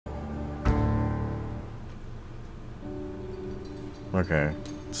Okay.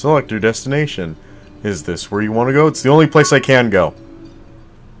 Select your destination. Is this where you want to go? It's the only place I can go.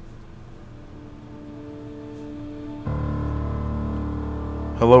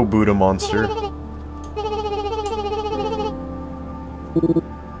 Hello, Buddha monster.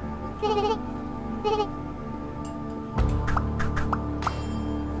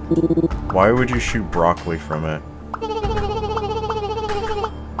 Why would you shoot broccoli from it?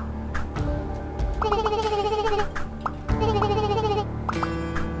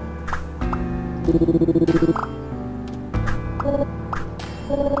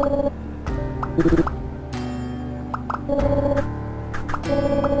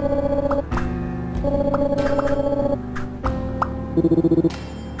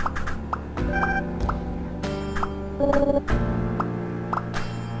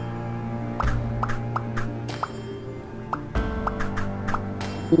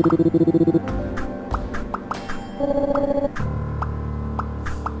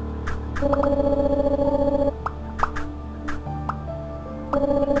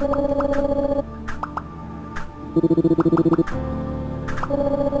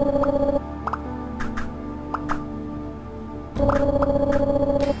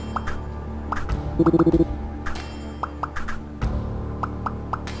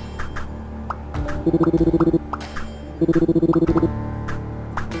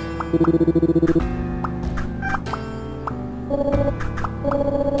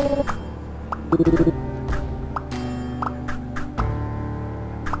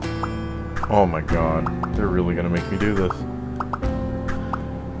 Oh my god, they're really gonna make me do this.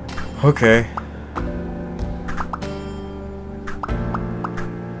 Okay.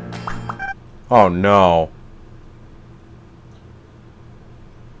 Oh no.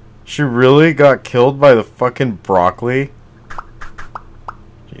 She really got killed by the fucking broccoli?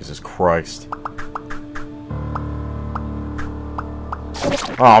 Jesus Christ.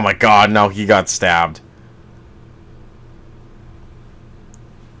 Oh my god, now he got stabbed.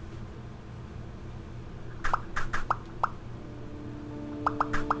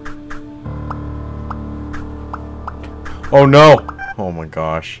 Oh no! Oh my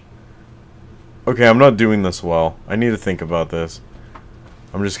gosh. Okay, I'm not doing this well. I need to think about this.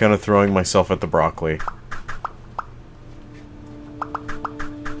 I'm just kind of throwing myself at the broccoli.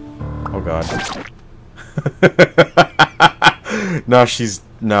 Oh god. Now she's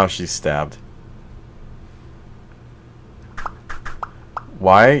stabbed.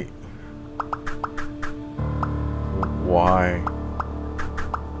 Why? Why?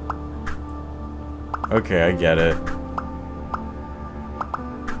 Okay, I get it.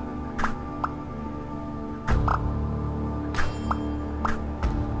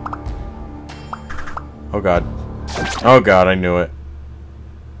 Oh god. Oh god, I knew it.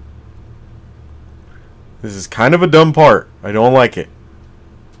 This is kind of a dumb part. I don't like it.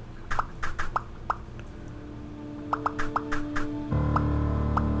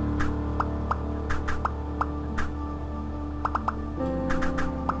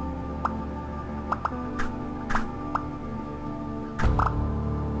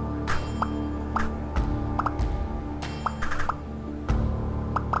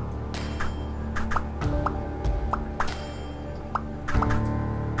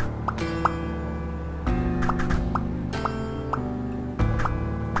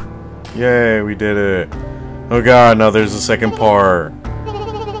 Yay, we did it. Oh god, now there's a second part.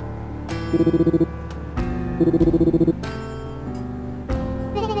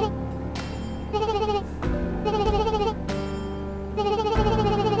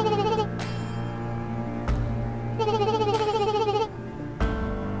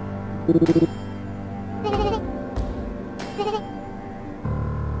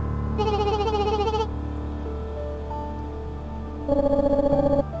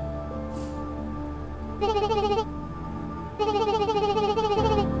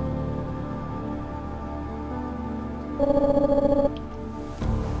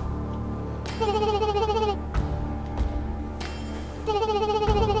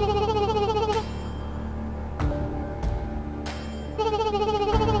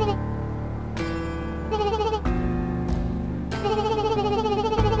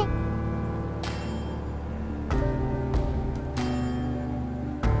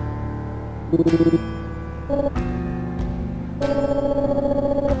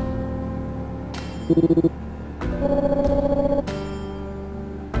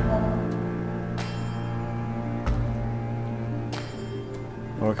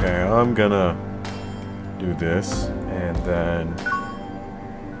 Okay, I'm gonna do this, and then...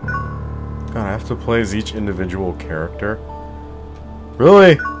 God, I have to play as each individual character?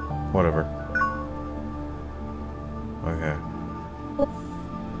 Really? Whatever. Okay.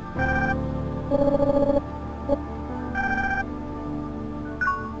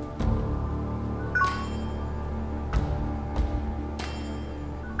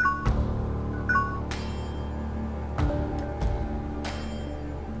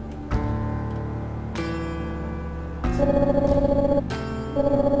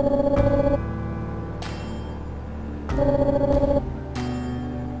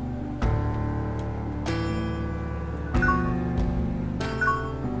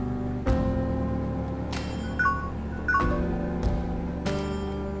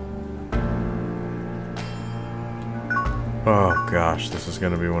 Oh gosh, this is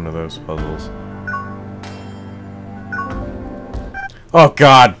gonna be one of those puzzles. Oh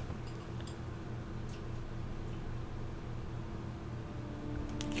god!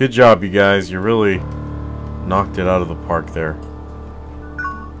 Good job, you guys. You really knocked it out of the park there.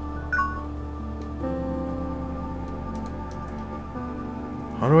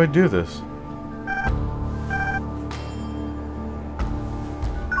 How do I do this?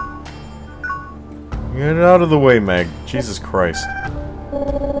 Get it out of the way, Meg. Jesus Christ.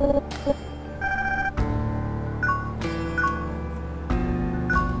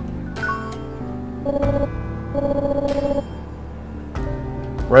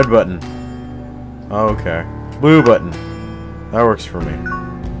 Red button. Oh, okay. Blue button. That works for me.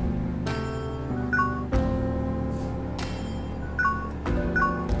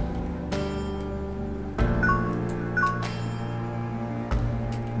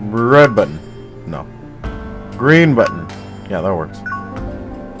 Red button. No. Green button. Yeah, that works.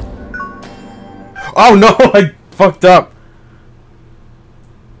 Oh no! I fucked up!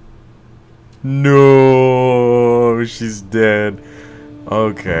 No, she's dead.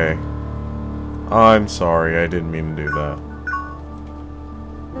 Okay. I'm sorry, I didn't mean to do that.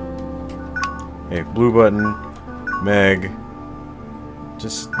 Hey, blue button. Meg.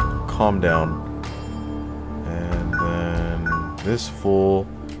 Just calm down. And then this full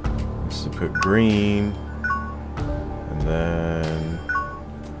is to put green. And then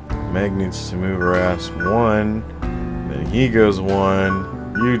Meg needs to move her ass one. Then he goes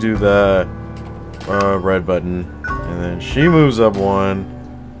one. You do that. Red button. And then she moves up one.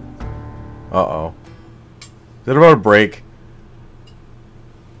 Uh-oh. Is it about to break?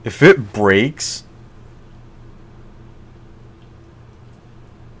 If it breaks...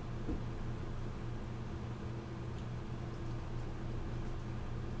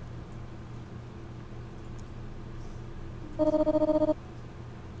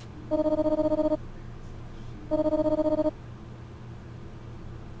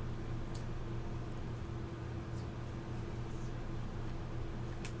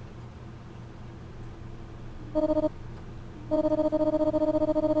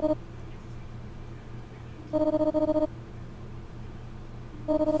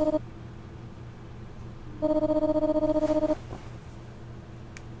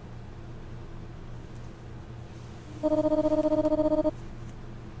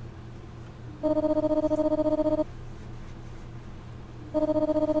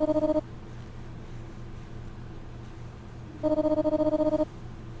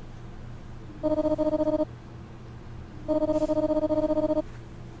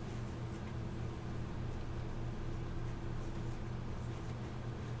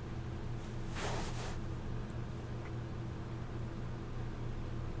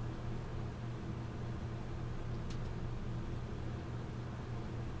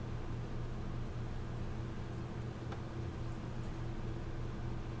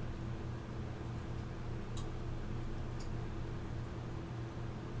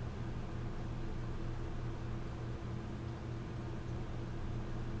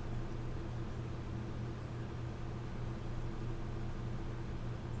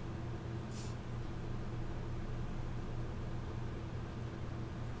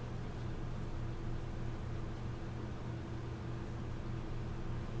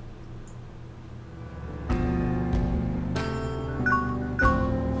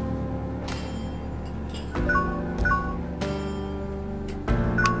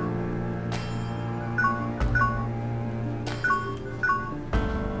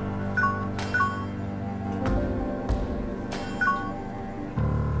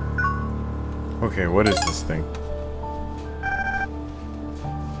 Okay, what is this thing?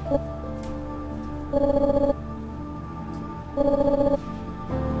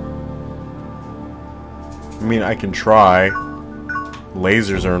 I mean, I can try.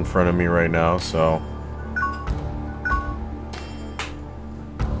 Lasers are in front of me right now, so...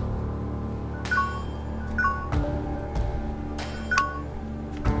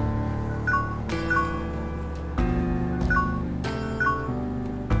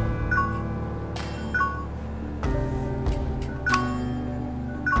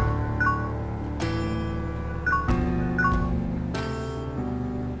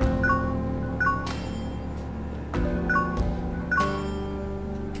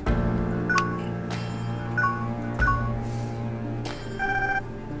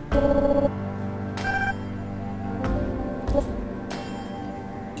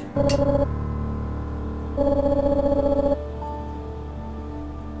 you.